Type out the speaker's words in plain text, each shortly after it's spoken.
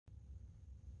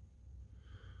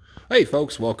Hey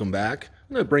folks, welcome back.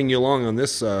 I'm going to bring you along on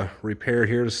this repair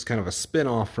here. This is kind of a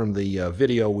spin-off from the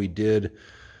video we did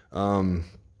where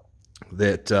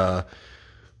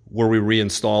we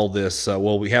reinstalled this.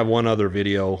 Well, we have one other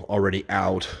video already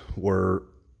out where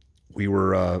we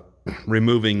were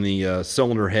removing the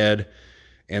cylinder head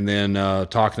and then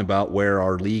talking about where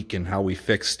our leak and how we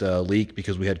fixed leak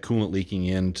because we had coolant leaking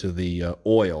into the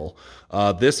oil.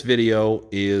 This video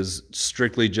is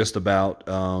strictly just about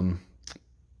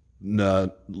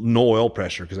no oil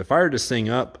pressure, because I fired this thing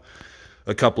up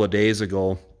a couple of days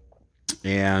ago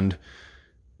and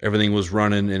everything was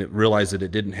running, and it realized that it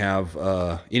didn't have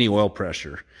any oil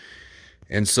pressure.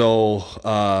 And so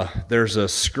there's a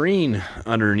screen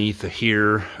underneath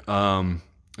here, and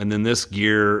then this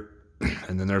gear,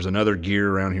 and then there's another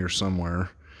gear around here somewhere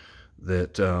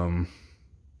that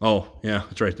oh yeah,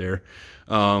 it's right there.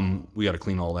 We got to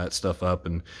clean all that stuff up,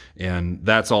 and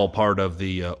that's all part of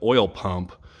the oil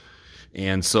pump.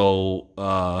 And so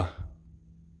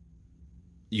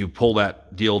you pull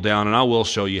that deal down, and I will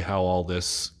show you how all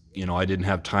this, I didn't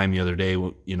have time the other day.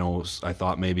 I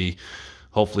thought maybe,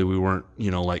 hopefully we weren't,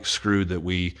 like screwed, that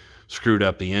we screwed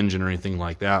up the engine or anything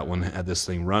like that when I had this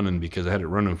thing running, because I had it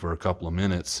running for a couple of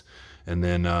minutes, and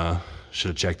then should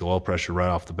have checked the oil pressure right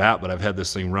off the bat. But I've had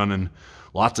this thing running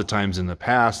lots of times in the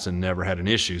past and never had an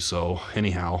issue. So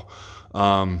anyhow,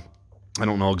 I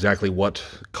don't know exactly what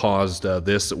caused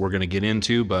this that we're going to get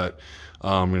into, but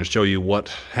I'm going to show you what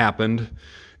happened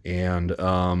and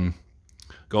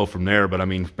go from there. But I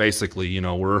mean, basically,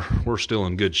 we're still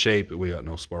in good shape. We got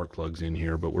no spark plugs in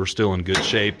here, but we're still in good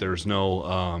shape. There's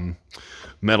no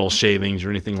metal shavings or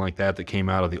anything like that that came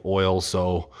out of the oil,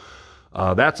 so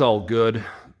that's all good.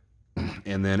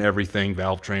 And then everything,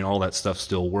 valve train, all that stuff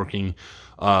still working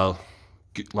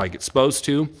like it's supposed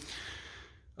to.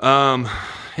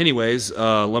 Anyways,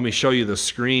 let me show you the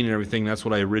screen and everything. That's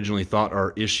what I originally thought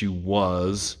our issue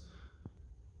was.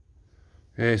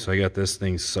 Okay, so I got this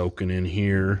thing soaking in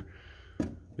here. But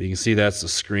you can see that's the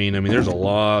screen. I mean, there's a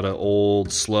lot of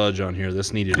old sludge on here.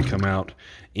 This needed to come out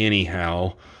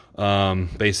anyhow.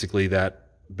 Basically that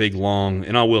big long,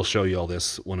 and I will show you all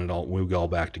this when we go all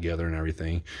back together and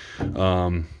everything,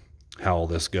 how all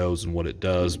this goes and what it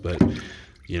does. But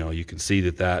you can see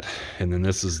that, and then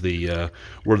this is the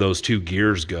where those two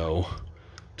gears go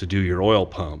to do your oil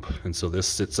pump. And so this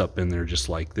sits up in there just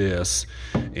like this,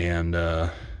 and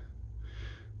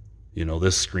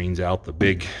this screens out the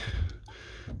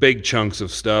big chunks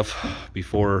of stuff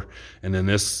before, and then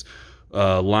this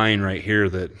line right here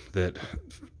that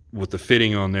with the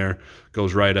fitting on there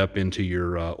goes right up into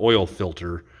your oil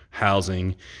filter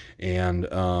housing, and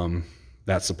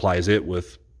that supplies it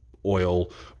with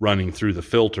oil running through the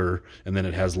filter, and then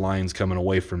it has lines coming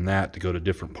away from that to go to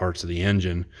different parts of the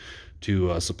engine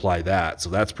to supply that.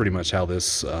 So that's pretty much how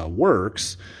this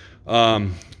works.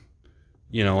 And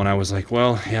I was like,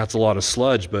 well, yeah, it's a lot of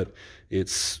sludge, but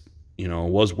it's,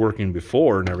 was working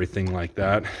before and everything like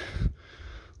that.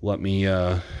 Let me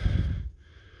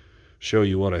show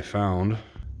you what I found.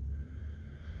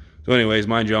 So anyways,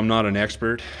 mind you, I'm not an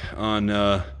expert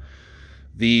on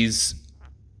these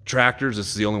tractors. This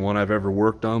is the only one I've ever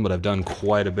worked on, but I've done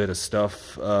quite a bit of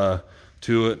stuff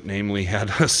to it, namely had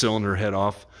a cylinder head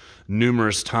off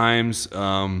numerous times, put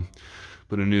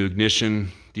a new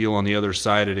ignition deal on the other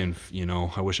side.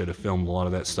 I wish I'd have filmed a lot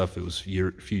of that stuff. It was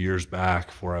a few years back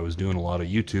before I was doing a lot of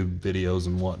YouTube videos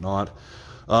and whatnot.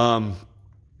 I've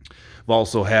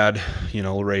also had,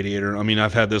 a radiator. I mean,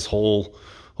 I've had this whole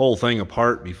thing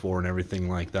apart before and everything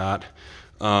like that.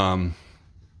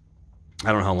 I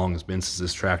don't know how long it's been since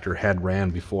this tractor had ran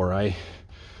before I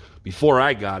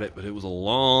got it, but it was a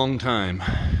long time.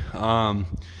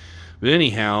 But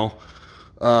anyhow,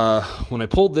 when I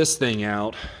pulled this thing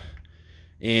out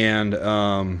and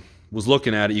was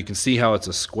looking at it, you can see how it's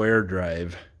a square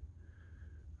drive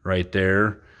right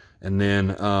there. And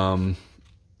then I'm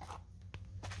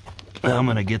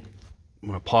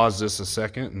gonna pause this a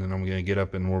second, and then I'm gonna get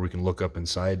up in where we can look up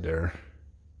inside there.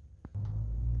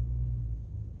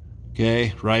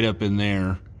 Okay, right up in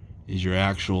there is your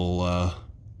actual,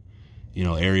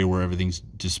 area where everything's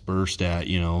dispersed at,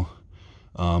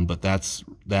 but that's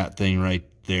that thing right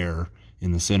there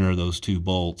in the center of those two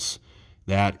bolts.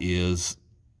 That is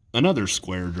another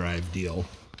square drive deal.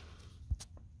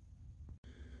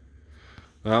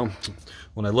 Well,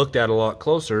 when I looked at it a lot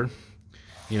closer,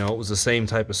 it was the same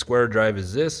type of square drive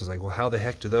as this. I was like, well, how the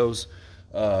heck do those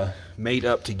mate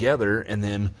up together? And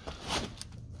then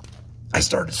I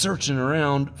started searching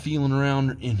around, feeling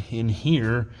around in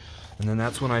here, and then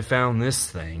that's when I found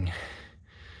this thing.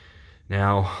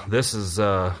 Now this has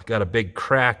got a big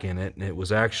crack in it, and it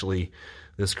was actually,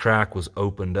 this crack was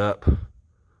opened up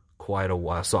quite a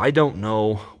while. So I don't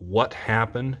know what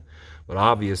happened, but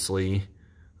obviously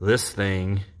this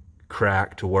thing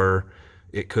cracked to where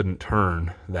it couldn't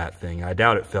turn that thing. I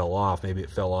doubt it fell off. Maybe it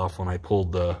fell off when I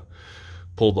pulled the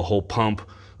whole pump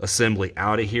assembly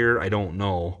out of here. I don't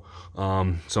know.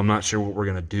 So I'm not sure what we're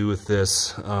gonna do with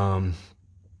this.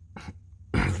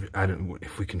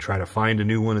 If we can try to find a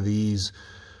new one of these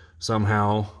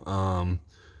somehow.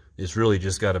 It's really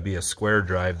just got to be a square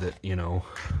drive that, you know,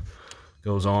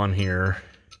 goes on here,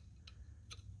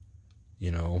 you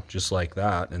know, just like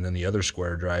that, and then the other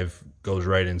square drive goes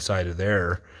right inside of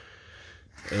there.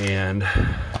 And,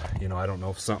 you know, I don't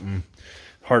know if something,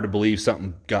 hard to believe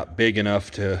something got big enough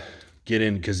to get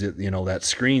in, because it, you know, that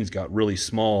screen's got really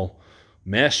small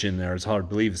mesh in there. It's hard to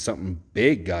believe something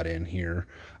big got in here.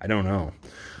 I don't know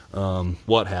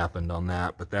what happened on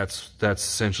that, but that's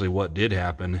essentially what did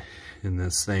happen. And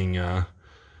this thing,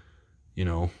 you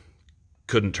know,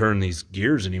 couldn't turn these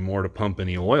gears anymore to pump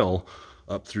any oil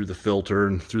up through the filter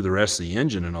and through the rest of the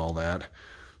engine and all that.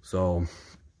 So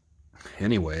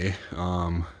anyway,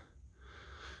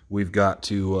 we've got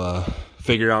to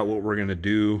figure out what we're going to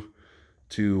do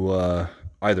to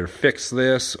either fix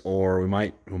this, or we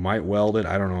might weld it.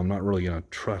 I don't know. I'm not really going to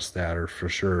trust that, or for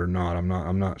sure or not. I'm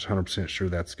not 100% sure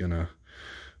that's going to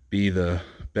be the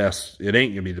best. It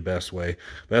ain't gonna be the best way.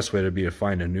 Best way to be to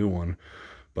find a new one.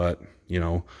 But you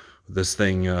know, this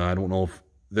thing, I don't know if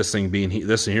this thing being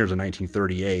this thing here is a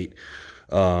 1938.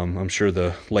 I'm sure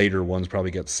the later ones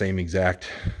probably got the same exact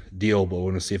deal, but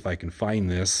we're gonna see if I can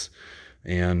find this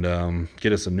and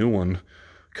get us a new one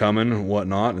coming and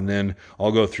whatnot. And then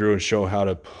I'll go through and show how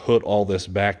to put all this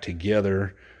back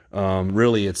together.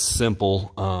 Really, it's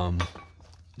simple.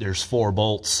 There's 4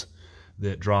 bolts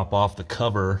that drop off the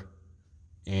cover,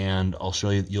 and I'll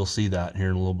show you, you'll see that here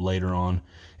a little bit later on.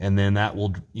 And then that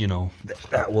will, you know,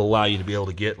 that will allow you to be able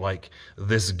to get like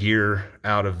this gear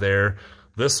out of there.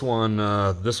 This one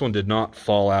did not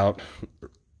fall out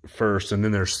first, and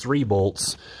then there's 3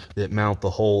 bolts that mount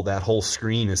the whole, that whole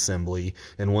screen assembly.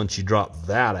 And once you drop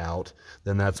that out,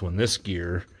 then that's when this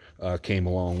gear came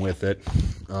along with it.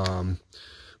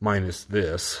 Minus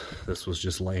this was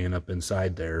just laying up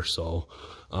inside there. So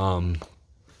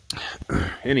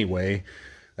anyway,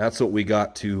 that's what we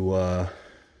got to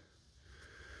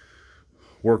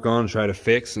work on, try to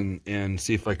fix, and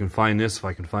see if I can find this. If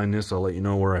I can find this, I'll let you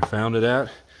know where I found it at.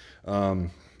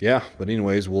 Yeah, but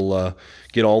anyways, we'll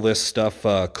get all this stuff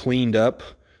cleaned up,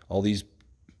 all these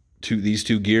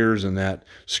two gears and that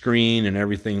screen and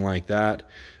everything like that.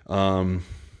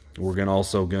 We're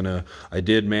also gonna, I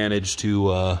did manage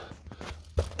to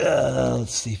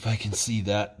let's see if I can see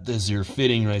that. There's your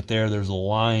fitting right there. There's a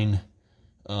line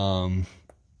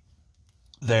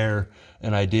there,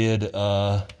 and I did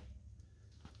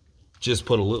just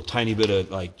put a little tiny bit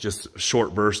of, like, just a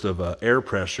short burst of air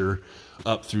pressure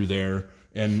up through there,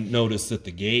 and notice that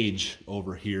the gauge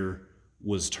over here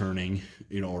was turning,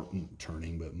 you know, or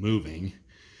turning, but moving.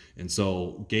 And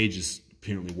so gauge is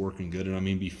apparently working good. And I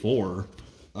mean, before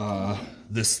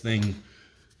this thing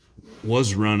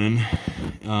was running,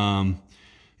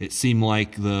 it seemed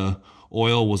like the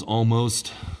oil was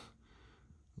almost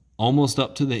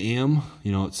up to the M.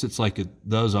 You know, it sits like it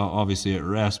does obviously at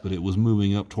rest, but it was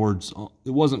moving up towards,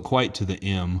 it wasn't quite to the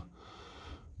M.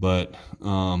 But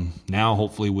now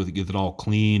hopefully with it all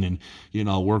clean and, you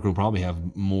know, work, will probably have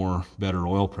better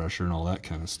oil pressure and all that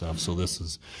kind of stuff. So this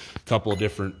is a couple of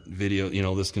different videos. You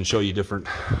know, this can show you different,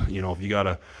 you know, if you got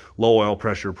a low oil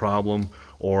pressure problem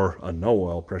or a no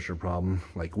oil pressure problem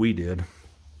like we did,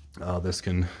 this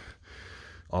can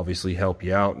obviously help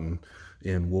you out,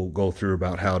 and we'll go through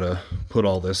about how to put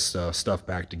all this stuff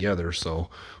back together.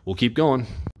 So we'll keep going.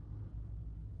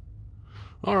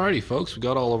 Alrighty, folks, we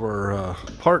got all of our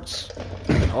parts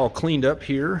all cleaned up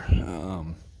here.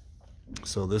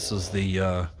 So this is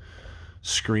the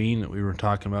screen that we were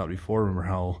talking about before. Remember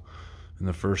how in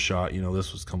the first shot, you know,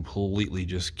 this was completely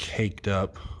just caked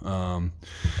up.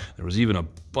 There was even a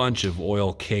bunch of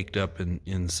oil caked up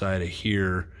inside of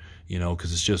here, you know,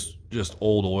 because it's just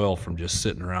old oil from just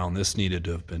sitting around. This needed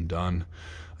to have been done.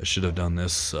 I should have done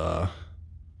this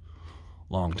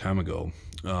long time ago.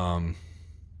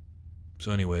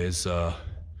 So anyways, the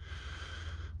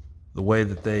way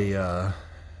that they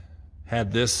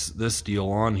had this deal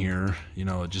on here, you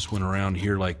know, it just went around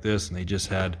here like this, and they just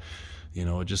had, you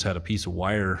know, it just had a piece of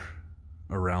wire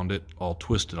around it all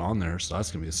twisted on there. So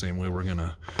that's gonna be the same way we're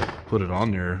gonna put it on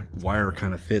there. Wire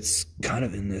kind of fits kind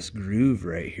of in this groove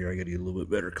right here. I gotta get a little bit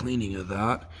better cleaning of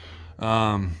that.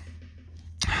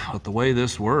 But the way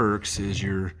this works is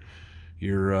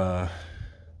your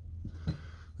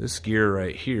this gear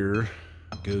right here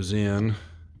goes in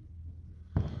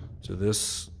to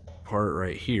this part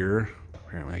right here.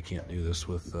 Apparently I can't do this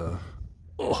with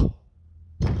oh,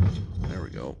 there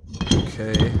we go.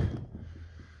 Okay,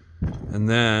 and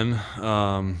then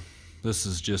this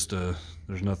is just a,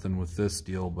 there's nothing with this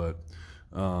deal, but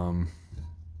I'm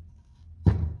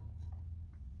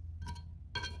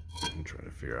trying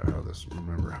to figure out how this,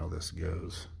 remember how this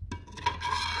goes.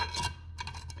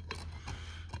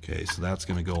 Okay, so that's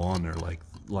going to go on there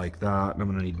like that, and I'm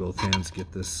going to need both hands to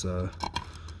get this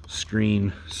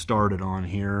screen started on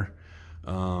here.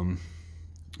 And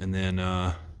then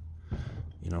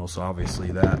you know, so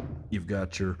obviously that you've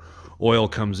got your oil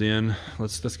comes in.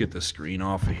 Let's get the screen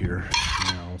off of here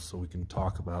now so we can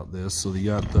talk about this. So you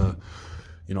got the,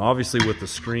 you know, obviously with the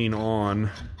screen on,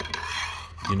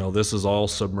 you know, this is all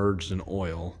submerged in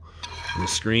oil. And the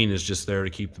screen is just there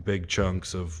to keep the big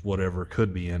chunks of whatever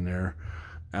could be in there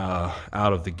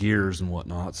out of the gears and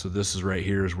whatnot. So this is right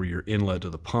here is where your inlet to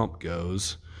the pump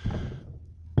goes.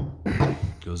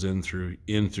 Goes in through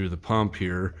the pump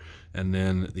here, and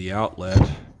then the outlet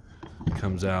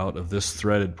comes out of this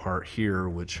threaded part here,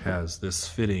 which has this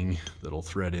fitting that'll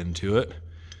thread into it.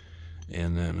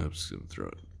 And then I'm just gonna throw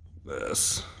it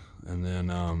this, and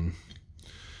then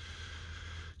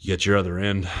you get your other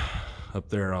end up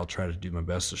there. I'll try to do my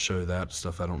best to show you that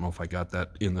stuff. I don't know if I got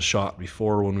that in the shot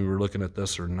before when we were looking at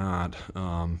this or not.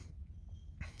 And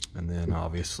then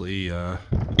obviously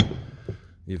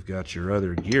you've got your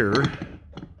other gear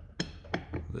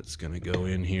that's going to go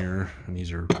in here, and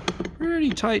these are pretty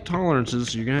tight tolerances,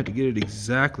 so you're going to have to get it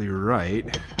exactly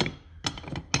right,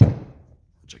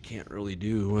 which I can't really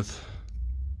do with.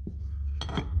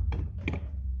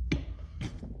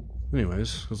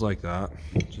 Anyways, it's like that,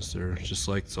 just there, just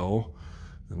like so.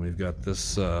 And we've got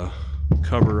this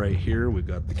cover right here. We've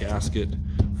got the gasket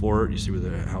for it. You see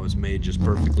how it's made just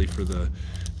perfectly for the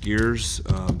gears.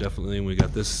 Definitely, and we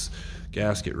got this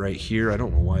gasket right here. I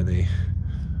don't know why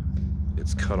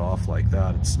it's cut off like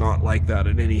that. It's not like that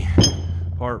at any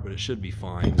part, but it should be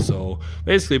fine. So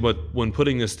basically, but when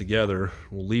putting this together,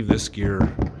 we'll leave this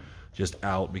gear just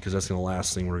out because that's the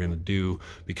last thing we're going to do,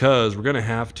 because we're going to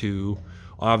have to,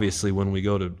 obviously, when we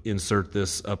go to insert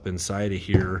this up inside of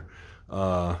here,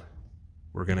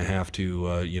 we're going to have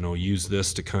to you know, use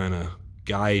this to kind of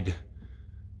guide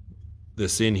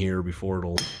this in here before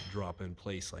it'll drop in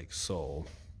place like so.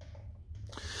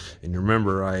 And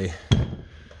remember, I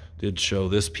did show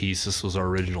this piece. This was our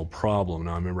original problem.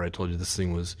 Now, I remember I told you this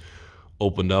thing was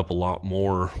opened up a lot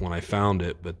more when I found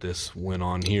it, but this went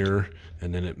on here,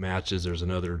 and then it matches. There's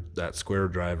another, that square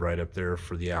drive right up there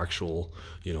for the actual,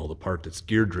 you know, the part that's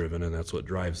gear driven, and that's what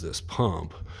drives this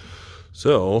pump.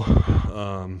 So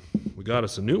we got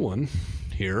us a new one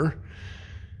here.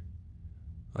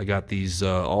 I got these,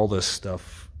 all this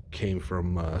stuff came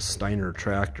from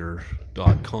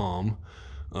steinertractor.com.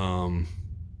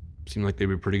 Seemed like they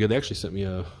were pretty good. They actually sent me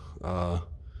a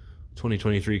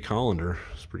 2023 colander.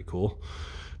 It's pretty cool.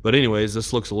 But anyways,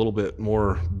 this looks a little bit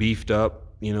more beefed up,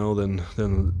 you know, than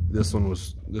this one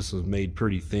was. This was made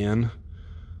pretty thin.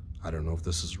 I don't know if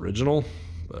this is original,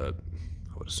 but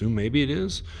I would assume maybe it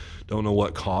is. Don't know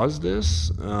what caused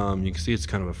this. You can see it's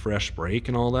kind of a fresh break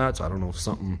and all that, so I don't know if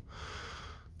something,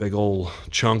 big old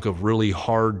chunk of really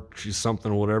hard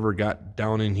something or whatever got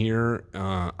down in here.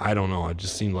 I don't know. It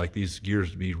just seemed like these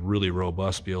gears to be really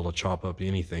robust, be able to chop up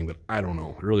anything, but I don't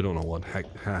know. I really don't know what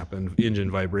heck happened. Engine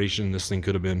vibration, this thing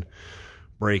could have been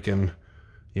breaking,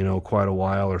 you know, quite a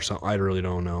while or something. I really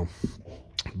don't know.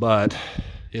 But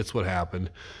it's what happened.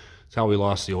 It's how we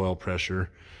lost the oil pressure.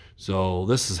 So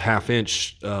this is 1/2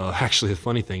 inch. Actually, the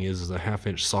funny thing is a 1/2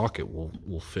 inch socket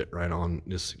will fit right on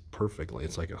this perfectly.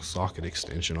 It's like a socket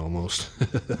extension almost.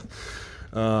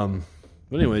 But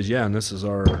anyways, yeah, and this is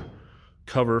our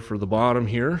cover for the bottom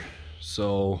here.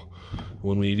 So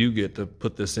when we do get to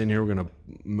put this in here, we're gonna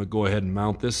go ahead and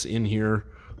mount this in here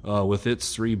with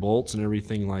its 3 bolts and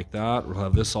everything like that. We'll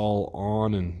have this all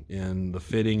on and the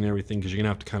fitting and everything, because you're gonna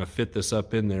have to kind of fit this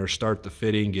up in there, start the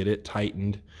fitting, get it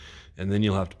tightened, and then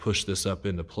you'll have to push this up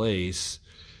into place.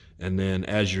 And then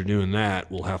as you're doing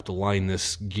that, we'll have to line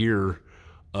this gear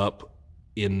up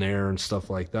in there and stuff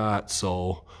like that.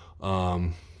 So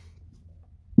and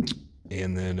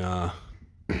then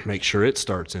make sure it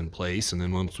starts in place. And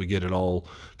then once we get it all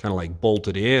kind of like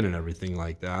bolted in and everything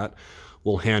like that,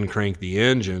 we'll hand crank the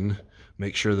engine,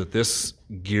 make sure that this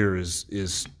gear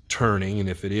is turning, and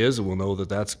if it is, we'll know that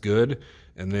that's good.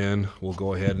 And then we'll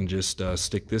go ahead and just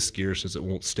stick this gear, since it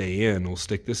won't stay in, we'll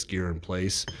stick this gear in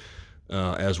place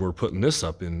as we're putting this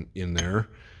up in there.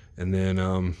 And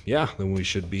then yeah, then we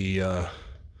should be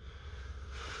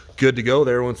good to go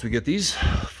there once we get these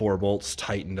 4 bolts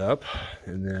tightened up.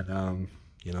 And then,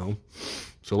 you know,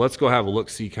 so let's go have a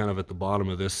look-see kind of at the bottom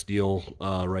of this steel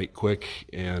right quick,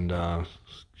 and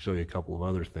show you a couple of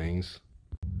other things.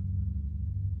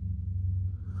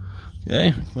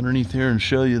 Okay, underneath here and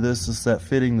show you this. This is that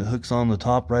fitting that hooks on the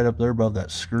top right up there above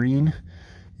that screen.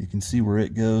 You can see where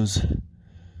it goes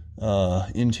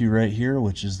into right here,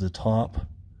 which is the top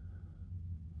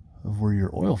of where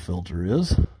your oil filter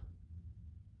is.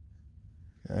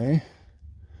 Okay,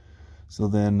 so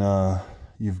then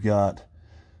you've got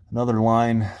another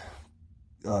line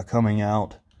coming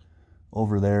out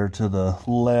over there to the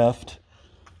left,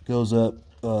 goes up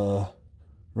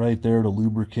right there to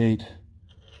lubricate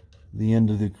the end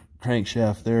of the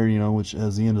crankshaft there, you know, which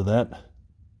has the end of that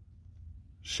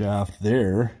shaft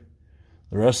there.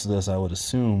 The rest of this, I would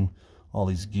assume, all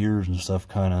these gears and stuff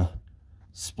kind of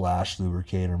splash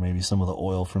lubricate, or maybe some of the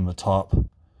oil from the top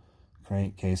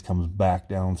crankcase comes back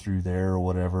down through there or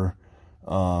whatever.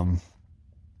 And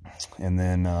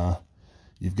then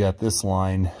you've got this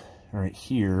line right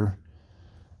here,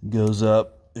 goes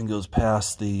up and goes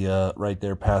past the right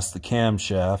there past the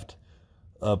camshaft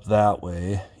up that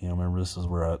way. You know, remember, this is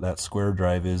where that square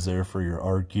drive is there for your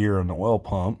R gear and the oil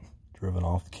pump, driven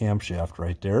off the camshaft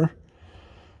right there.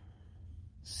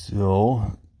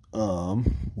 So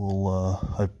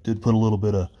I did put a little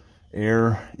bit of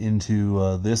air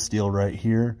into this steel right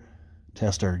here,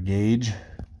 test our gauge.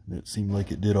 It seemed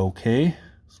like it did okay,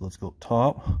 so let's go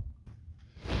top.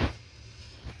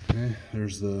 Okay,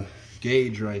 there's the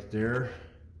gauge right there.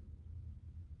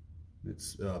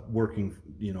 It's working,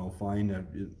 you know, fine.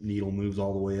 The needle moves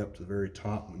all the way up to the very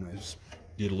top, and I just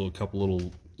did a couple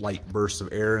little light bursts of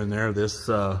air in there. This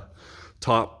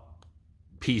top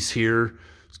piece here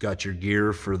has got your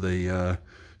gear for the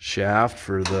shaft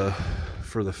for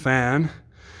the fan.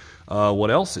 What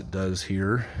else it does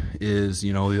here is,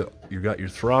 you know, you got your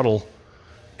throttle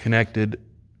connected,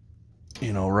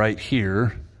 you know, right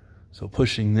here. So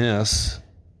pushing this,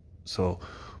 so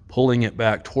pulling it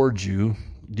back towards you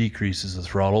decreases the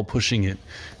throttle, pushing it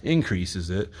increases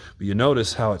it. But you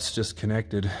notice how it's just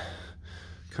connected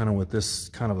kind of with this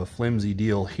kind of a flimsy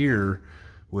deal here,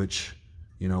 which,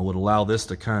 you know, would allow this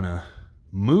to kind of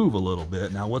move a little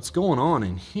bit. Now what's going on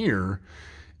in here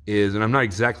is, and I'm not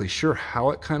exactly sure how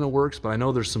it kind of works, but I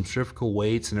know there's some centrifugal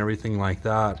weights and everything like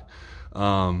that,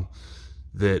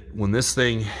 that when this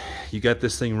thing, you got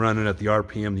this thing running at the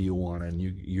RPM that you want, and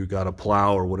you got a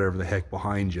plow or whatever the heck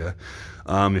behind you.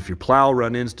 If your plow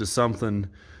run into something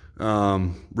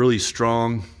really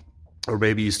strong, or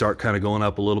maybe you start kind of going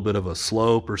up a little bit of a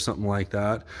slope or something like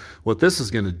that, what this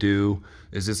is going to do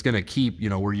is it's going to keep, you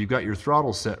know, where you got your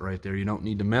throttle set right there, you don't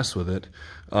need to mess with it.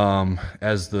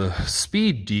 As the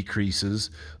speed decreases,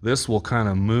 this will kind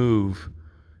of move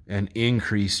and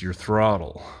increase your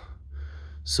throttle.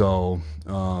 So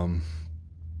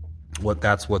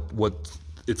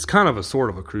it's kind of a sort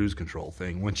of a cruise control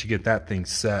thing. Once you get that thing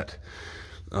set,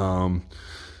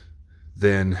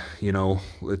 then, you know,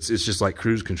 it's just like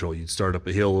cruise control. You'd start up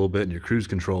a hill a little bit, and your cruise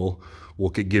control will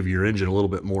give your engine a little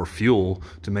bit more fuel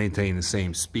to maintain the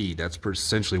same speed. That's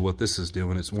essentially what this is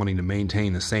doing. It's wanting to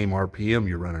maintain the same RPM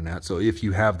you're running at. So if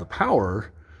you have the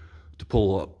power to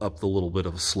pull up the little bit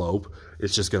of a slope,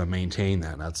 it's just going to maintain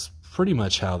that. That's pretty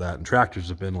much how that, and tractors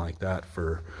have been like that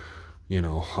for, you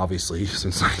know, obviously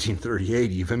since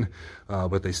 1938 even,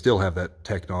 but they still have that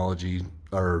technology,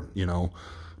 or, you know,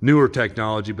 newer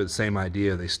technology, but the same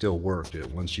idea. They still work.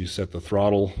 Once you set the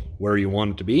throttle where you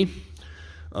want it to be,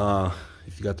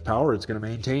 if you got the power, it's going to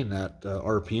maintain that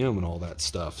RPM and all that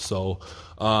stuff. So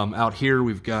out here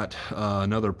we've got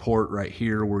another port right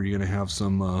here where you're going to have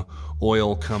some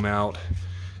oil come out,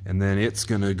 and then it's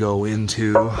going to go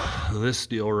into this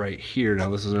deal right here. Now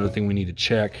this is another thing we need to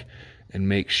check and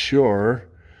make sure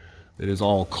that it's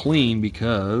all clean,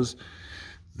 because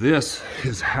this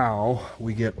is how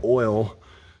we get oil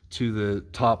to the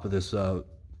top of this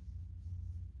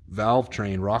valve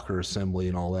train rocker assembly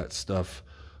and all that stuff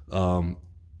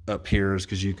up here, is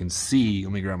because you can see,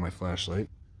 let me grab my flashlight.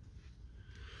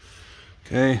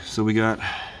 Okay, so we got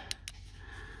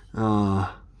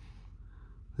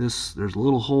there's a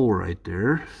little hole right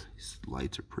there. These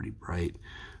lights are pretty bright.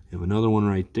 We have another one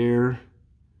right there,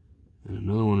 and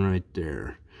another one right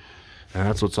there. And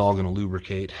that's what's all going to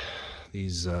lubricate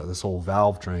these this whole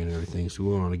valve train and everything. So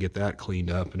we want to get that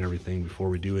cleaned up and everything before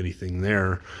we do anything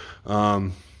there.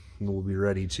 We'll be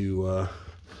ready to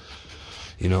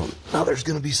you know, now there's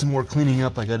going to be some more cleaning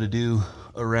up I got to do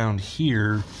around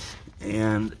here.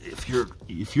 And if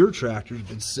your tractor's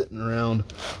been sitting around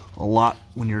a lot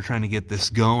when you're trying to get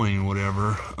this going and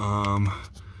whatever,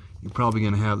 you're probably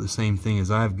going to have the same thing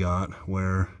as I've got,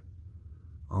 where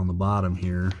on the bottom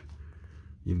here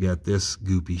you've got this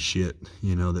goopy shit,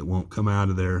 you know, that won't come out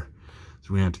of there. So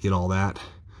we're gonna have to get all that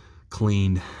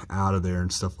cleaned out of there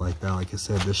and stuff like that. Like I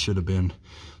said, this should have been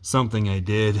something I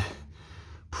did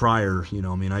prior, you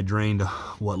know. I mean, I drained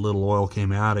what little oil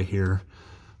came out of here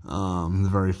the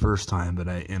very first time, but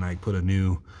I put a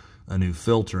new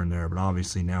filter in there. But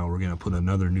obviously now we're gonna put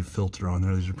another new filter on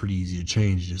there. These are pretty easy to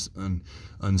change. Just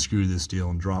unscrew this deal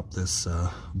and drop this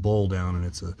bowl down, and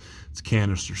it's a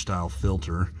canister style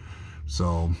filter.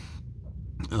 So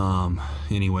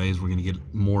anyways, we're gonna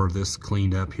get more of this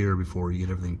cleaned up here before we get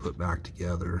everything put back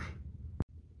together.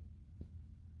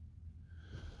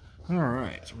 All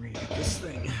right, so we're gonna get this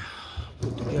thing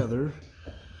put together.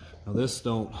 Now this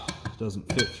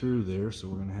doesn't fit through there, so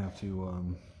we're gonna have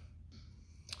to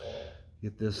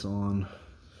get this on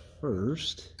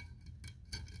first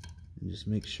and just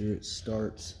make sure it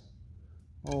starts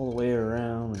all the way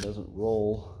around and doesn't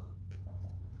roll.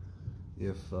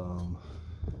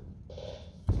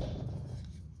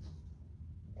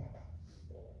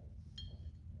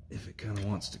 If it kind of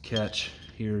wants to catch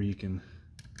here, you can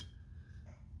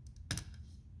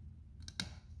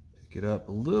pick it up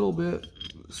a little bit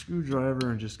with a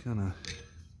screwdriver and just kind of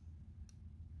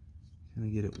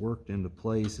get it worked into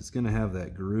place. It's going to have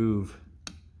that groove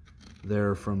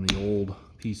there from the old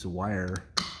piece of wire.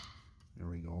 There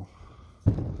we go.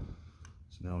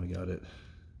 So now we got it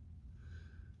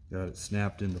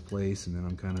snapped into place, and then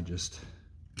I'm kind of just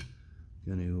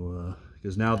going to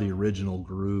because now the original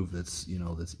groove that's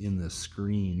in this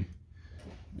screen,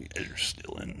 you guys are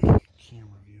still in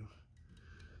camera view,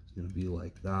 it's going to be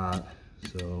like that.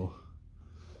 So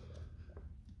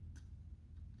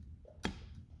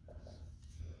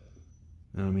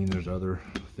and I mean, there's other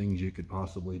things you could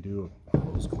possibly do, a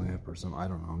hose clamp or something. I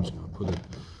don't know. I'm just going to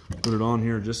put it on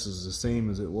here just as the same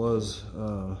as it was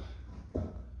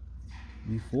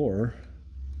before.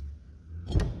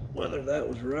 Whether that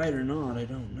was right or not, I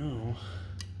don't know.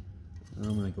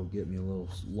 I'm going to go get me a little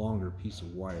longer piece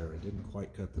of wire. I didn't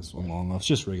quite cut this one long enough. It's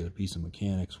just a regular piece of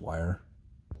mechanics wire.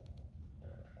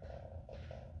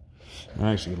 I'm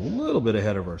actually a little bit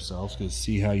ahead of ourselves, because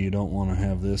see how you don't want to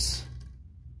have this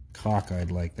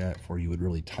cockeyed like that, for you would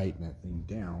really tighten that thing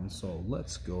down. So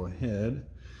let's go ahead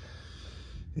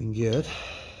and get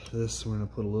this. We're going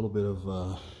to put a little bit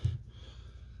of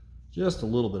just a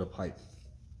little bit of pipe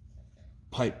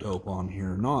dope on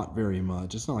here. Not very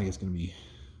much. It's not like it's going to be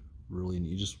really,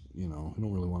 you just, you know, I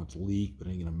don't really want it to leak, but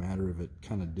it ain't going to matter if it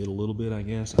kind of did a little bit, I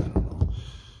guess. I don't know.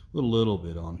 A little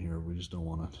bit on here. We just don't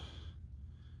want to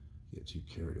get too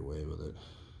carried away with it.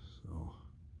 So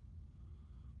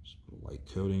just put a light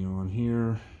coating on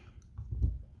here.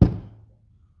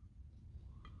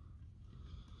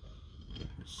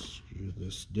 Screw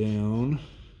this down.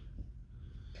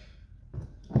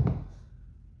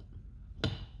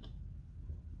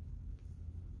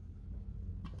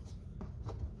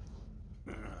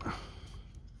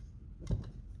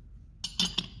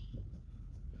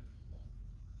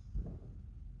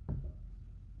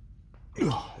 There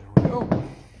we go.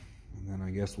 And then I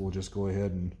guess we'll just go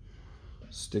ahead and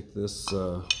stick this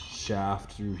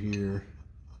shaft through here,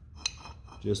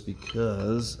 just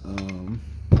because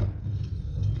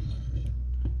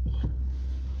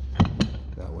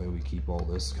that way we keep all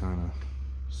this kind of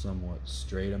somewhat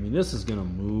straight. I mean, this is going to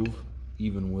move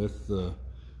even with the,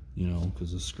 you know,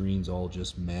 because the screen's all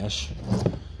just mesh.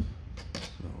 So,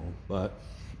 but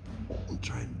I'll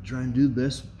try and do the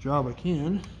best job I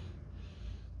can.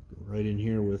 Go right in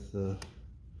here with the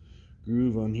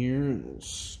groove on here, and we'll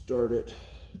start it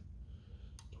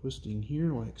twisting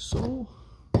here like so.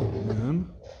 And then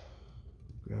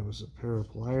grab us a pair of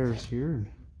pliers here and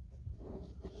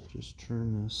just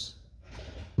turn this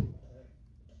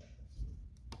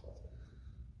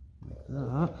like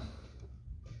that.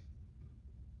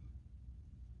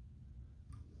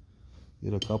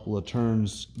 Get a couple of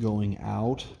turns going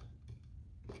out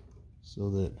so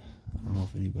that, I don't know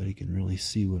if anybody can really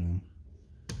see what I'm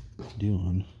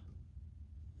doing.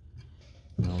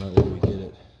 You know, that way we get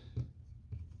it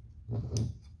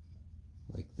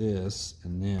like this,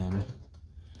 and then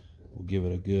we'll give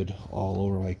it a good all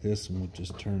over like this, and we'll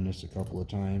just turn this a couple of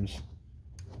times.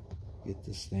 Get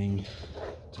this thing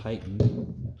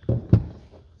tightened so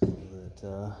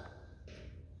that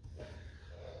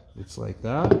it's like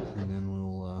that, and then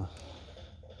we'll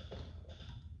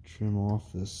trim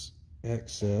off this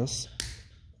excess.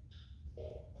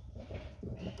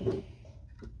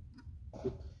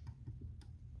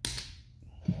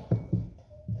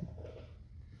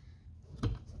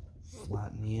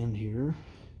 Flatten the end here.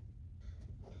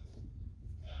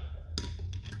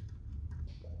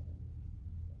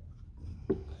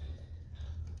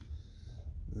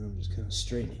 And I'm just kind of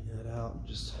straightening that out and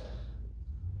just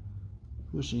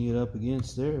pushing it up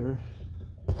against there.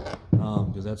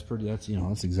 Because that's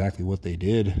exactly what they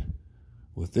did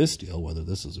with this deal. Whether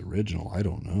this is original, I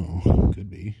don't know.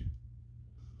 Could be.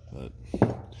 But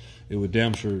it would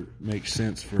damn sure make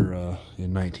sense for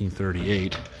in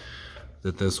 1938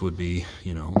 that this would be,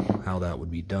 you know, how that would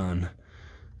be done.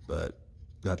 But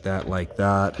got that like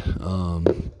that,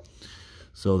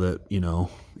 so that, you know,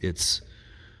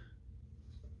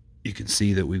 you can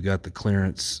see that we've got the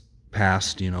clearance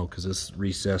past, you know, because this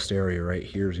recessed area right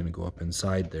here is going to go up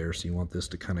inside there, so you want this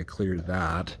to kind of clear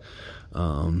that,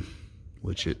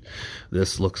 which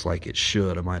this looks like it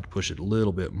should. I might push it a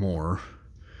little bit more,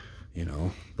 you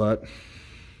know, but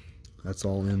that's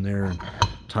all in there and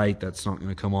tight. That's not going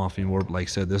to come off anymore. But like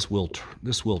I said, this will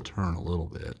turn a little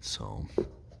bit. So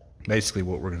basically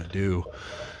what we're going to do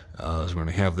is we're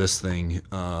going to have this thing,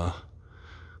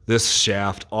 this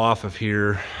shaft off of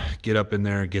here, get up in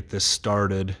there, get this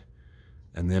started,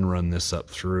 and then run this up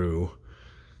through.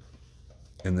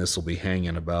 And this will be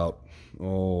hanging about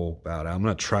I'm going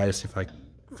to try to see if I can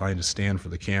find a stand for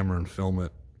the camera and film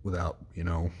it without, you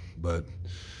know, but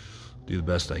do the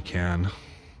best I can.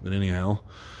 But anyhow,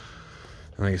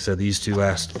 like I said, these two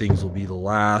last things will be the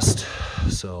last.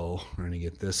 So we're going to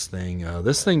get this thing.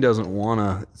 This thing doesn't want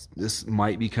to, this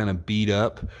might be kind of beat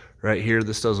up right here.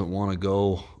 This doesn't want to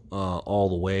go all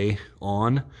the way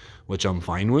on, which I'm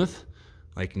fine with.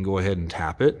 I can go ahead and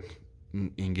tap it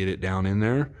and get it down in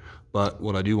there. But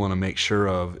what I do want to make sure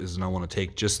of is I want to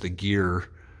take just the gear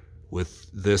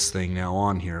with this thing now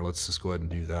on here. Let's just go ahead and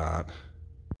do that.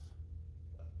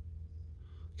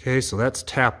 Okay, so that's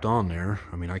tapped on there.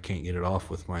 I mean, I can't get it off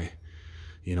with my,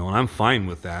 you know, and I'm fine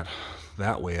with that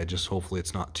way. I just, hopefully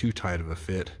it's not too tight of a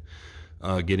fit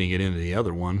getting it into the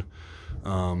other one.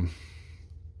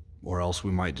 Or else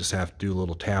we might just have to do a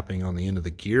little tapping on the end of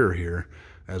the gear here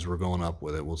as we're going up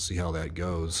with it. We'll see how that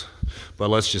goes. But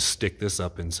let's just stick this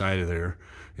up inside of there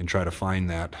and try to find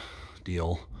that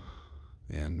deal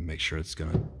and make sure that's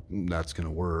gonna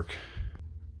work.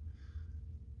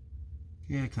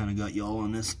 Yeah, I kind of got y'all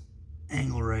on this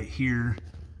angle right here.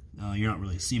 You're not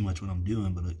really seeing much what I'm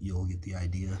doing, but you'll get the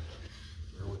idea.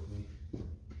 Bear with me.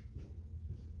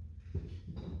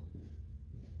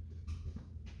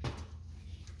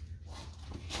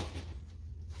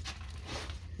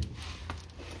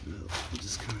 We'll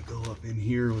just kind of go up in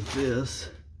here with this.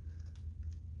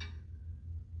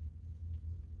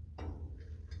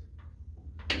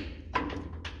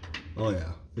 Oh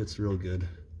yeah, it's real good.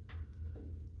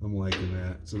 I'm liking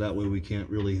that. So that way we can't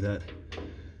really, yeah,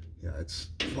 it's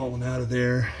falling out of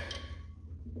there.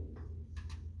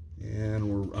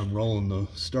 And I'm rolling the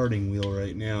starting wheel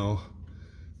right now,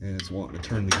 and it's wanting to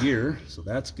turn the gear, so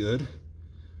that's good.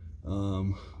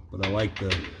 But I like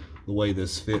the way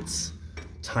this fits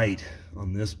tight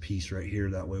on this piece right here.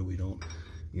 That way we don't,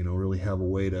 you know, really have a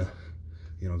way to,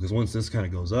 you know, because once this kind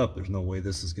of goes up, there's no way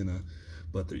this is gonna,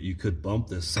 but you could bump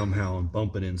this somehow and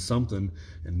bump it in something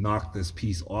and knock this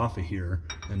piece off of here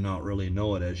and not really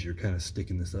know it as you're kind of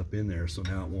sticking this up in there. So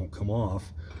now it won't come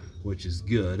off, which is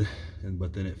good.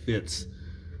 But then it fits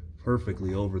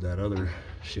perfectly over that other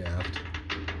shaft.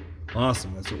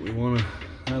 Awesome, that's what we want to,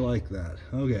 I like that.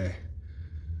 Okay,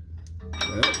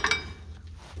 well,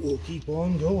 we'll keep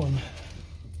on going.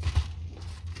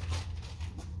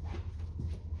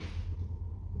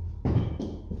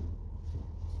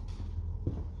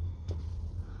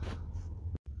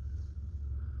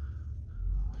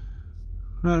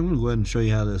 All right, I'm going to go ahead and show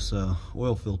you how this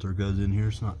oil filter goes in here.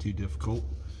 It's not too difficult.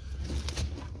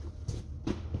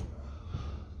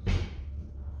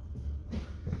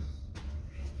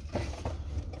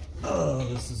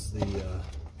 This is the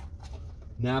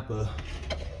Napa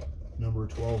number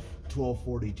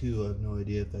 1242. I have no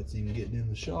idea if that's even getting in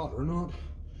the shot or not.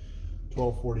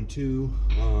 1242.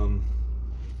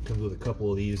 Comes with a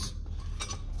couple of these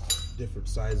different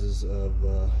sizes of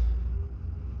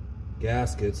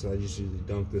gaskets. I just usually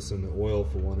dunk this in the oil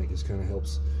for one. It just kind of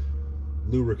helps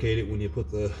lubricate it when you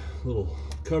put the little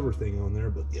cover thing on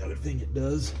there. But the other thing it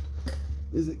does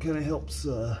is it kind of helps.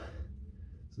 So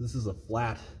this is a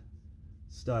flat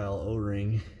style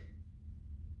O-ring,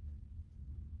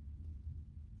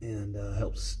 and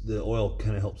helps, the oil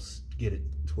kind of helps get it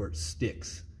to where it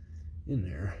sticks in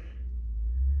there.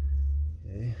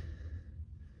 Okay,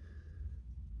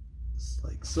 just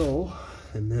like so.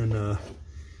 And then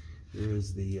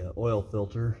there's the oil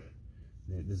filter.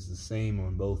 It is the same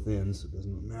on both ends, so it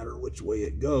doesn't matter which way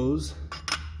it goes.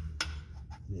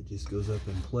 And it just goes up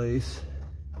in place.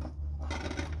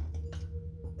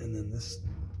 And then this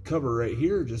cover right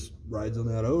here just rides on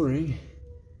that O-ring.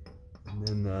 And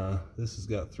then this has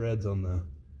got threads on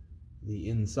the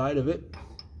inside of it.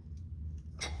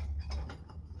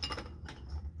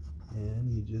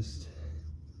 And you just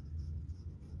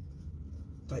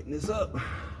tighten this up.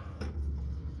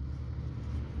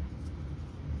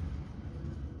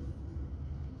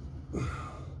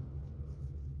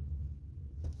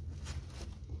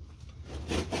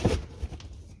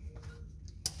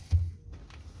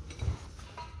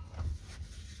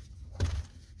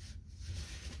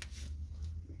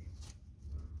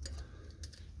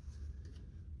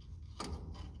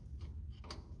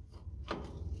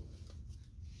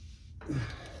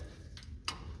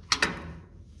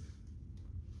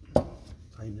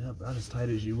 Tighten it up about as tight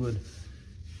as you would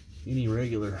any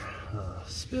regular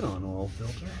spin-on oil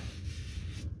filter.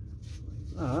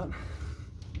 Like that.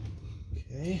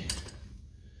 Okay.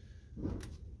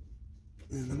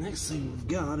 And the next thing we've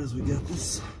got is we got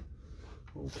this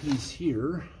whole piece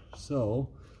here. So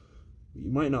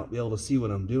you might not be able to see what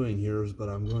I'm doing here, but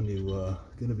I'm going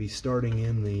to be starting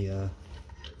in the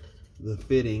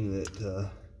fitting that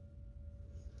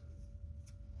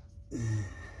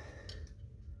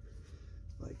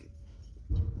like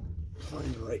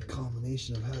find the right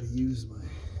combination of how to use my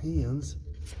hands.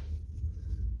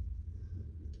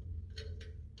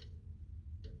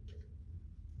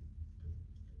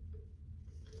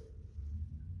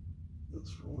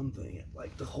 That's for one thing. I'd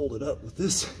like to hold it up with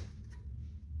this.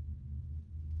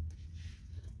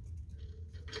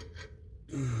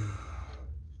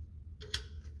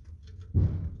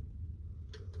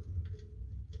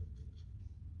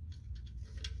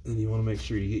 And you want to make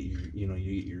sure you get you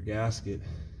get your gasket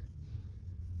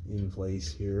in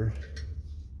place here.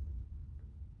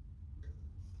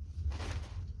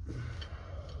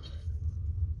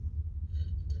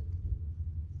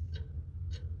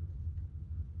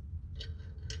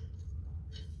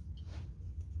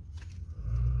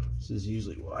 This is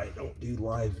usually why I don't do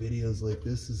live videos like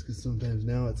this, is because sometimes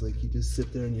now it's like you just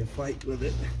sit there and you fight with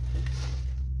it,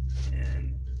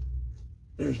 and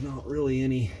there's not really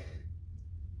any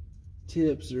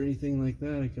tips or anything like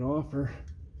that I can offer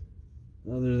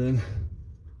other than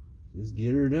just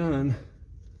get her done.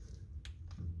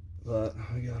 But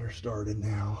I got her started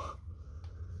now.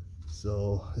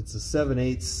 So it's a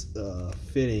 7/8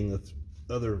 fitting. The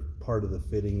other part of the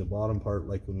fitting, the bottom part,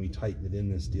 like when we tightened it in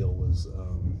this deal, was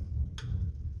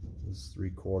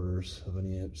 3/4 of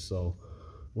an inch. So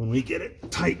when we get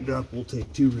it tightened up, we'll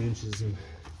take 2 wrenches and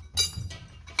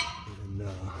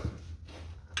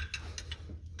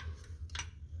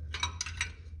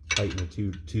tighten the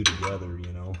two together,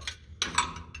 you know.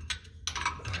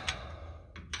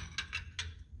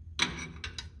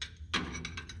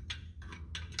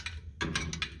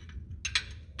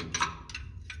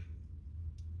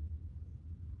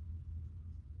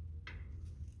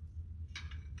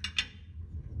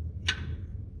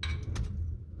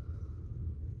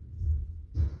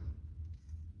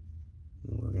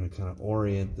 And we're going to kind of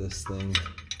orient this thing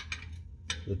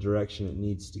the direction it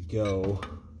needs to go,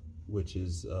 which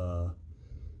is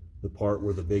the part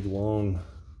where the big long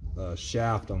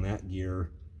shaft on that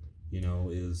gear, you know,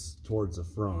 is towards the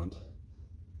front.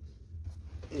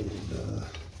 And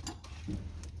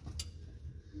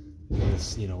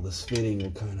this, you know, this fitting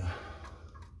will kind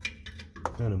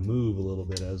of move a little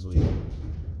bit as we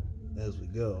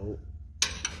go.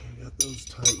 Okay, got those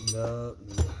tightened up.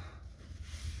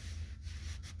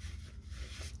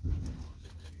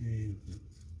 Okay.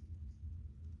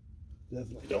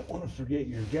 Definitely don't want to forget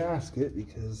your gasket,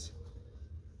 because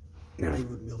now you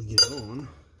wouldn't be able to get it on.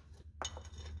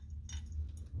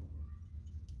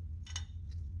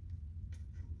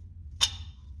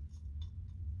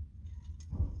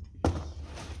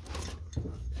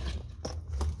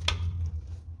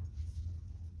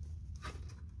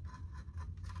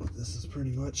 But this is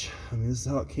pretty much, I mean, this is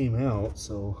how it came out,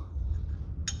 so.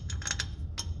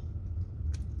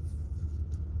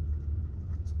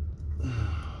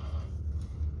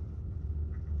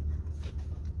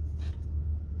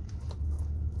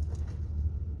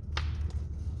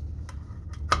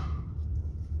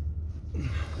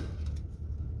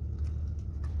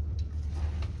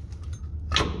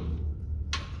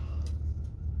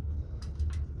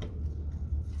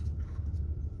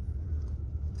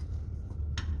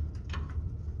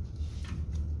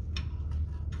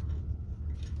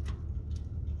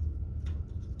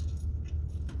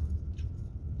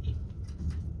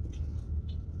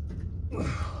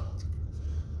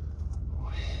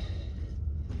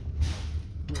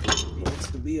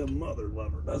 Wants to be a mother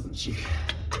lover, doesn't she?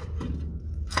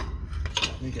 I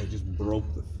think I just broke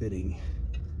the fitting.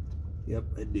 Yep,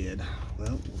 I did.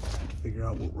 Well, we'll have to figure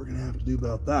out what we're gonna have to do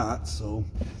about that. So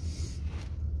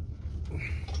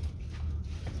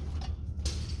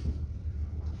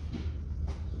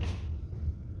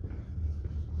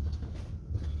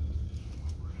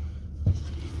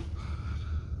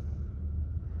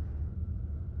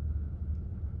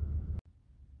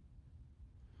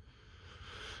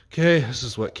Okay, this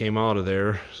is what came out of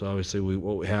there. So obviously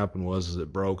what happened was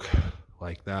it broke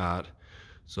like that.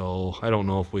 So I don't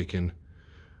know if we can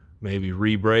maybe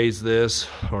re-braze this,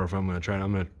 or if I'm gonna try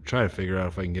to figure out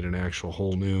if I can get an actual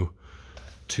whole new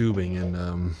tubing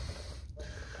and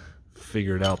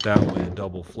figure it out that way and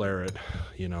double flare it,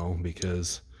 you know,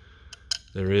 because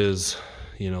there is,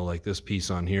 you know, like this piece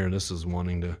on here, and this is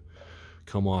wanting to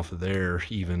come off of there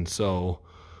even so,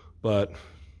 but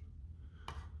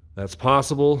that's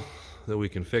possible that we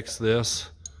can fix this,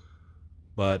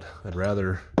 but I'd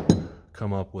rather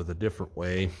come up with a different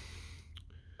way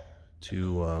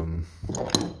to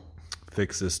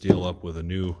fix this deal up with a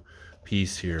new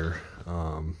piece here,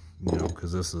 you know,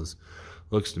 because this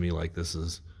looks to me like this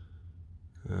is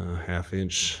 1/2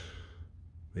 inch,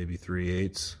 maybe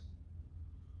 3/8,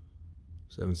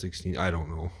 7/16, I don't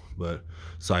know, but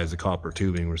size of copper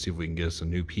tubing. We'll see if we can get us a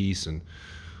new piece and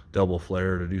double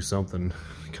flare to do something,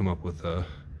 come up with a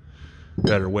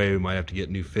better way. We might have to get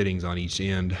new fittings on each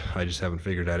end. I just haven't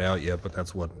figured that out yet, but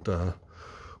that's what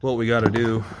we got to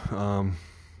do.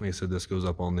 Like I said, this goes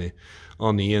up on the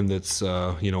end that's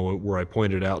you know, where I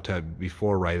pointed out to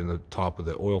before, right in the top of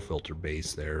the oil filter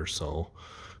base there. So,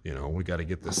 you know, we got to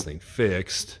get this thing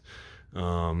fixed,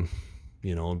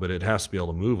 you know, but it has to be able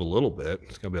to move a little bit.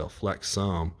 It's got to be able to flex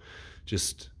some.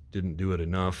 Just didn't do it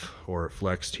enough, or it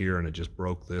flexed here and it just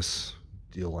broke this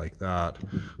deal like that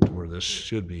to where this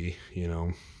should be, you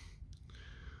know.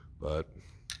 But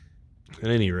at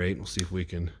any rate, we'll see if we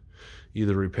can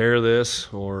either repair this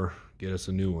or get us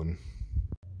a new one.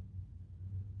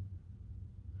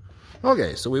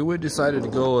 Okay, so we decided to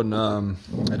go and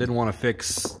I didn't want to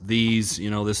fix these, you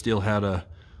know. This deal had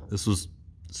this was,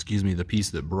 excuse me, the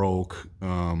piece that broke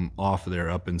off of there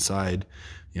up inside,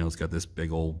 you know, it's got this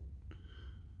big old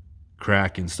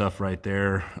crack and stuff right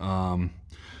there.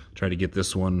 Try to get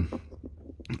this one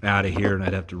out of here, and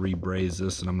I'd have to re-braze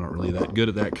this, and I'm not really that good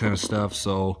at that kind of stuff.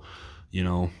 So, you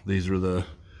know, these are the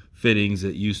fittings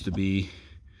that used to be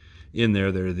in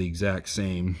there. They're the exact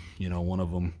same, you know. One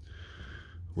of them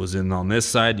was in on this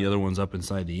side, the other one's up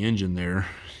inside the engine there,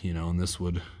 you know, and this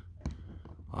would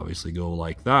obviously go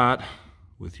like that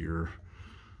with your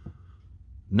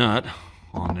nut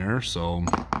on there. So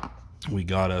we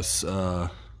got us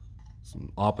some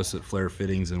opposite flare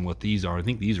fittings and what these are. I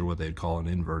think these are what they'd call an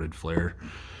inverted flare.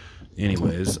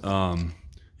 Anyways, and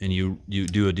you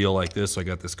do a deal like this. So I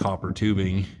got this copper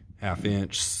tubing, 1/2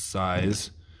 inch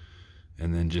size,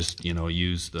 and then just, you know,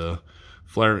 use the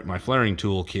my flaring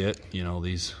tool kit. You know,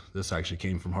 this actually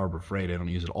came from Harbor Freight. I don't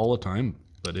use it all the time,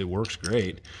 but it works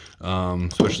great,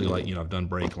 especially, like, you know, I've done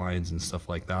brake lines and stuff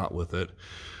like that with it.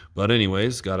 But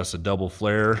anyways, got us a double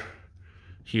flare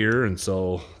here, and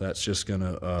so that's just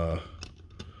gonna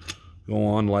go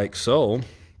on like so,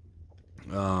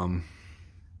 and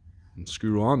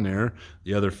screw on there.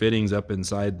 The other fittings up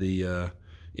inside the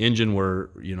engine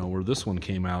where, you know, where this one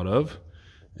came out of,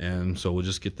 and so we'll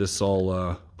just get this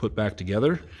all put back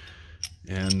together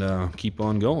and keep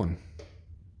on going.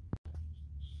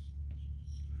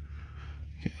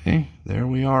 Okay, there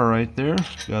we are right there.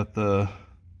 Got the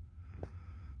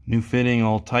new fitting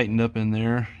all tightened up in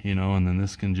there, you know, and then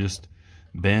this can just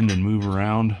bend and move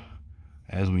around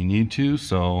as we need to.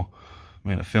 So I'm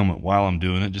going to film it while I'm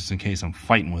doing it, just in case I'm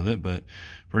fighting with it. But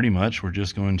pretty much we're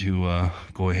just going to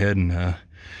go ahead and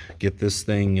get this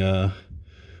thing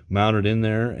mounted in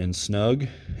there and snug,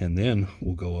 and then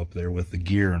we'll go up there with the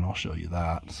gear and I'll show you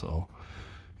that. So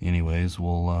anyways,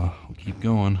 we'll keep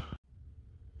going.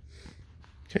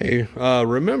 Okay,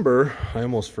 remember, I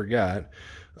almost forgot,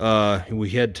 we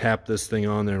had tapped this thing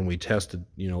on there and we tested,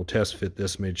 you know, test fit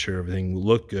this, made sure everything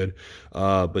looked good,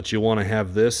 but you want to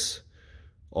have this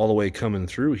all the way coming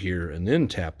through here and then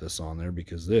tap this on there,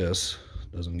 because this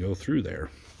doesn't go through there.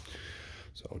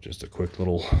 So just a quick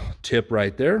little tip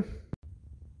right there.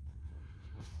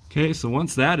 Okay, so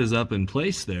once that is up in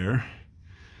place there,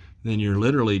 then you're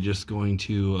literally just going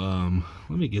to,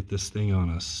 let me get this thing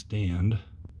on a stand.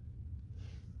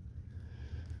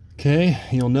 Okay,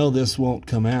 you'll know this won't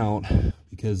come out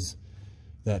because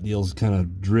that deal's kind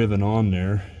of driven on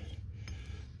there,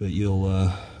 but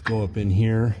you'll go up in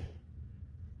here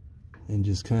and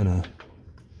just kind of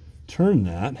turn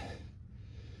that,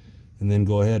 and then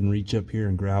go ahead and reach up here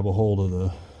and grab a hold of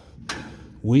the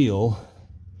wheel,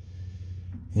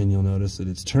 and you'll notice that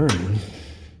it's turning.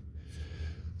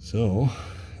 So,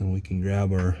 and we can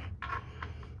grab our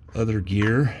other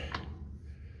gear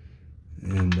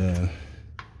and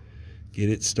get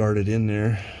it started in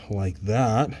there like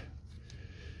that.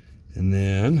 And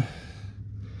then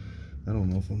I don't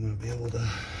know if I'm going to be able to,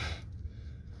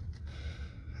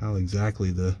 how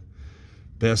exactly the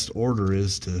best order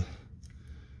is to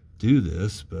do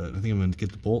this, but I think I'm going to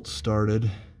get the bolts started.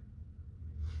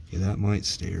 Okay, that might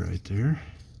stay right there.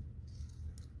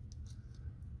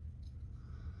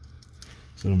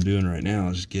 So what I'm doing right now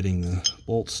is just getting the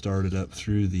bolts started up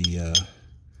through the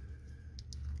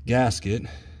gasket.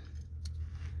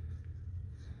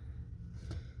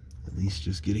 At least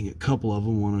just getting a couple of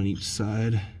them, one on each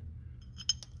side,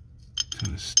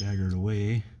 kind of staggered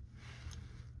away.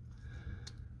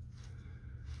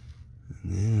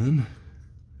 And then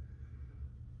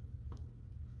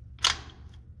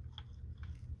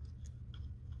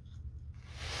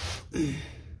okay,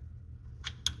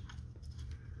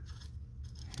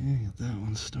 got that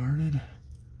one started.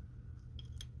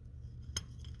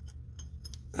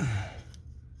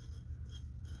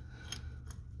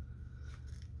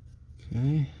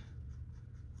 Okay,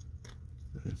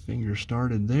 got a finger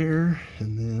started there,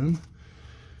 and then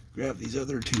grab these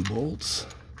other two bolts.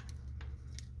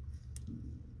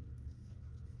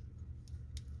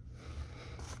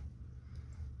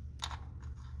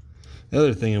 The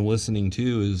other thing I'm listening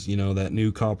to is, you know, that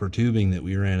new copper tubing that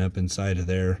we ran up inside of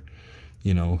there.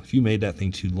 You know, if you made that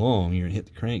thing too long, you're gonna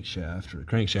hit the crankshaft, or the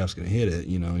crankshaft's gonna hit it,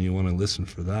 you know, and you wanna listen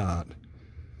for that.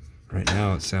 Right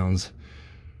now it sounds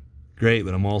great,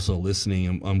 but I'm also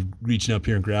listening. I'm reaching up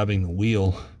here and grabbing the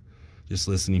wheel, just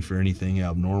listening for anything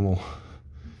abnormal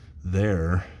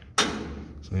there. So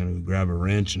I'm gonna grab a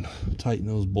wrench and tighten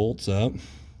those bolts up.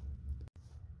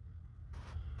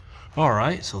 All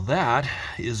right, so that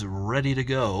is ready to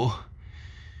go,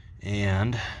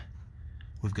 and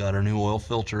we've got our new oil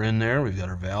filter in there. We've got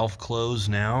our valve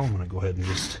closed now. I'm gonna go ahead and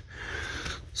just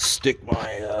stick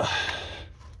my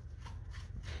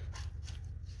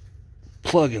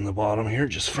plug in the bottom here,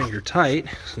 just finger tight.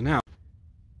 So now,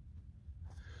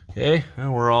 okay,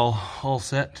 now we're all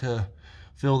set to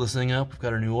fill this thing up. We've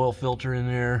got our new oil filter in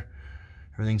there.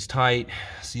 Everything's tight,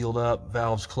 sealed up,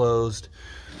 valves closed.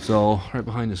 So right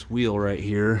behind this wheel right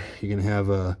here, you're gonna have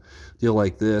a deal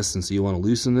like this, and so you want to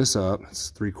loosen this up. It's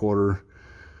 3/4,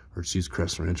 or just use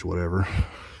crest wrench or whatever.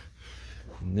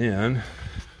 And then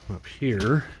up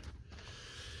here,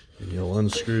 and you'll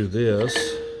unscrew this.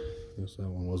 I guess that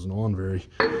one wasn't on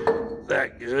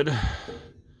that good.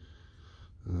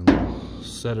 And then we'll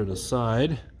set it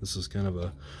aside. This is kind of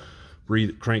a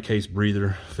crankcase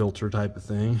breather filter type of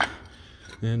thing.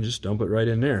 And just dump it right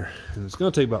in there. And it's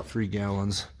gonna take about 3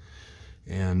 gallons.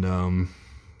 And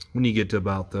when you get to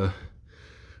about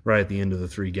right at the end of the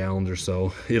 3 gallons or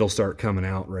so, it'll start coming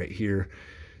out right here.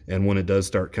 And when it does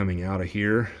start coming out of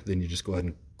here, then you just go ahead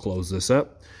and close this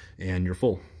up and you're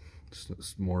full.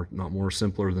 It's not more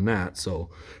simpler than that. So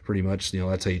pretty much, you know,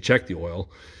 that's how you check the oil.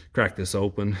 Crack this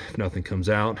open. If nothing comes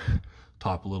out,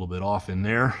 top a little bit off in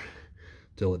there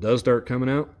till it does start coming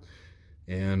out.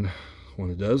 And when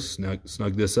it does,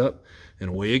 snug this up, and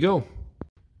away you go.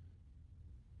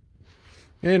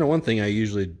 And one thing I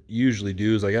usually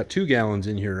do is I got 2 gallons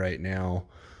in here right now,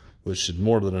 which is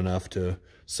more than enough to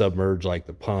submerge like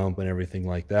the pump and everything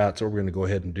like that. So what we're going to go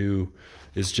ahead and do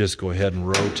is just go ahead and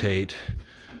rotate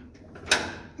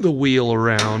the wheel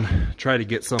around, try to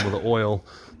get some of the oil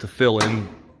to fill in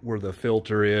where the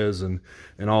filter is and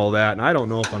all that. And I don't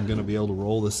know if I'm going to be able to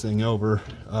roll this thing over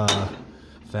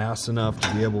fast enough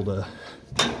to be able to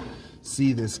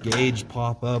see this gauge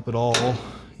pop up at all.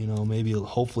 You know, maybe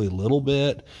hopefully a little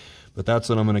bit, but that's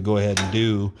what I'm going to go ahead and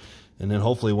do. And then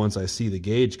hopefully once I see the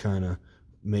gauge kind of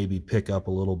maybe pick up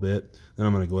a little bit, then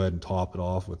I'm going to go ahead and top it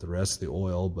off with the rest of the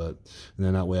oil. But and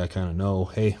then that way I kind of know,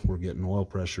 hey, we're getting oil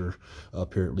pressure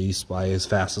up here at least by as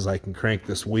fast as I can crank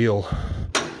this wheel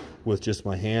with just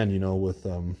my hand, you know, with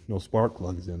no spark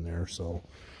plugs in there. So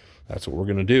that's what we're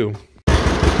going to do.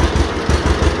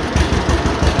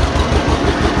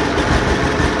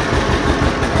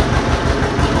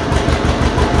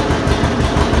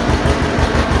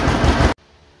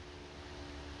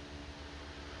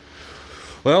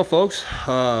 Well, folks,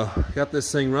 got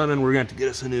this thing running. We're going to have to get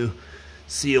us a new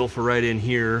seal for right in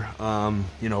here.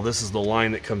 You know, this is the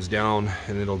line that comes down,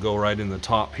 and it'll go right in the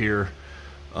top here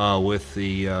with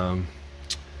the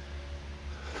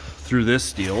through this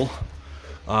steel.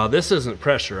 This isn't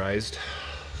pressurized.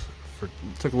 It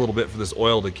took a little bit for this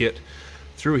oil to get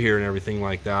through here and everything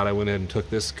like that. I went ahead and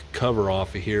took this cover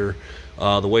off of here.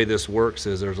 The way this works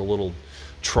is there's a little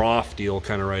trough deal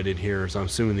kind of right in here. So I'm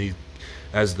assuming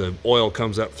as the oil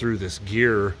comes up through this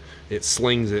gear, it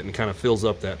slings it and kind of fills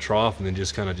up that trough and then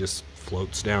just kind of just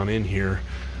floats down in here.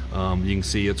 You can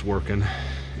see it's working.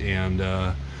 And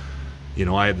you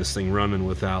know, I had this thing running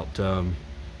without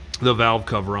the valve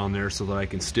cover on there so that I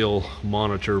can still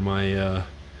monitor my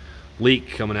leak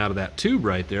coming out of that tube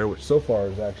right there, which so far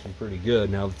is actually pretty good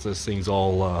now that this thing's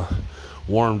all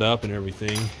warmed up and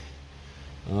everything. And then that way I kind of know, hey, we're getting oil pressure up here at least by as fast as I can crank this wheel with just my hand, you know, with no spark plugs in there. So that's what we're going to do.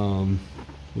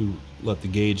 We let the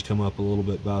gauge come up a little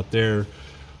bit about there.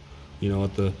 You know,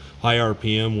 at the high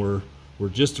RPM, we're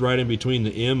just right in between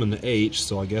the M and the H,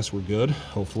 so I guess we're good,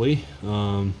 hopefully. I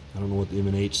don't know what the M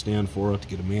and H stand for. I have to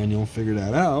get a manual and figure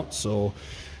that out. So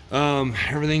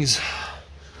everything's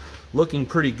looking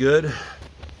pretty good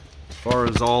as far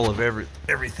as all of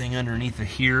everything underneath of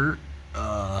here.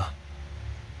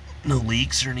 No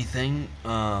leaks or anything.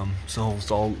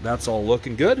 So that's all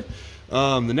looking good.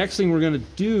 The next thing we're gonna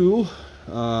do,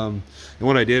 and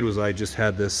what I did was I just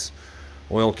had this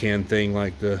oil can thing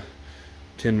like the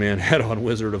Tin Man had on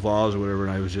Wizard of Oz or whatever,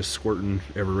 and I was just squirting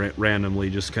randomly,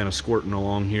 just kind of squirting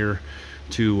along here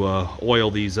to oil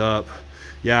these up.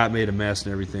 Yeah, it made a mess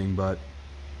and everything, but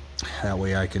that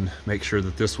way I can make sure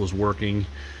that this was working,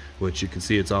 which you can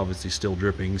see it's obviously still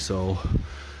dripping. So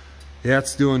yeah,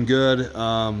 it's doing good.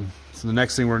 So the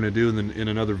next thing we're going to do in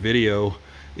another video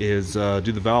is do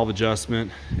the valve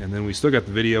adjustment, and then we still got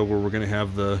the video where we're going to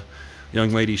have the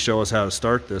young lady show us how to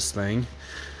start this thing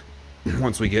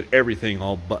once we get everything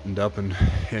all buttoned up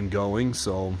and going.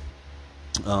 So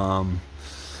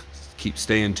keep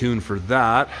staying tuned for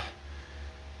that.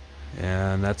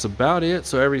 And that's about it.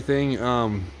 So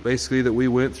everything basically that we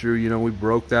went through, you know, we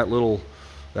broke that little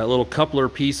coupler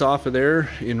piece off of there.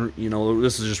 In, you know,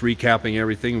 this is just recapping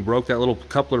everything. We broke that little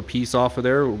coupler piece off of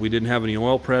there. We didn't have any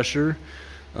oil pressure.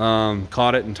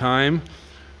 Caught it in time,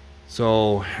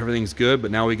 so everything's good.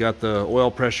 But now we got the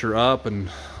oil pressure up, and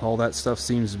all that stuff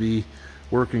seems to be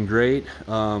working great.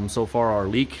 So far our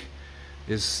leak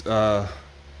is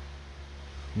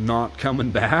not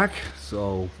coming back,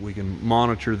 so we can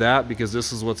monitor that, because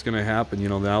this is what's going to happen. You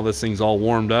know, now this thing's all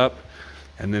warmed up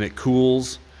and then it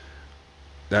cools.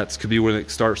 That could be when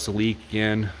it starts to leak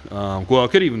again. Well,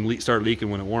 it could even start leaking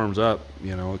when it warms up.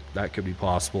 You know, that could be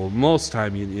possible. Most of the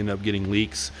time you end up getting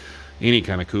leaks, any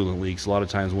kind of coolant leaks, a lot of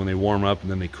times when they warm up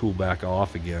and then they cool back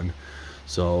off again.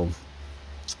 So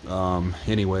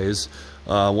anyways,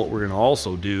 what we're going to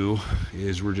also do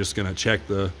is we're just going to check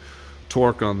the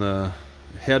torque on the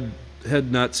head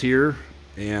nuts here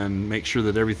and make sure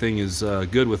that everything is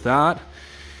good with that.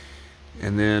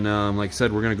 And then like I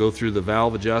said, we're going to go through the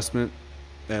valve adjustment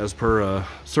as per a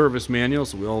service manual,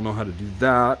 so we all know how to do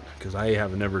that, because I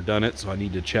have never done it, so I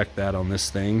need to check that on this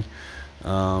thing,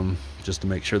 just to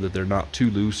make sure that they're not too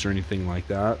loose or anything like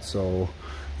that. So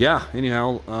yeah,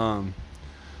 anyhow,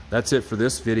 that's it for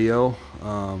this video.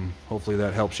 Hopefully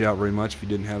that helps you out very much. If you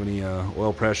didn't have any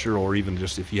oil pressure, or even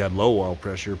just if you had low oil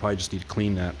pressure, you probably just need to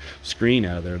clean that screen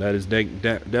out of there. That is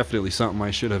definitely something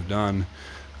I should have done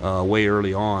way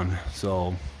early on.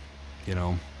 So, you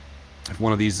know, if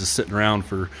one of these is sitting around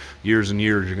for years and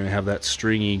years, you're going to have that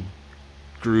stringy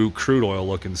crude oil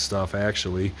looking stuff,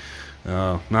 actually.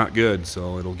 Not good.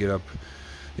 So it'll get up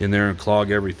in there and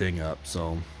clog everything up.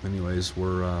 So anyways,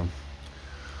 we're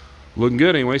looking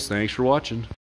good anyways. Thanks for watching.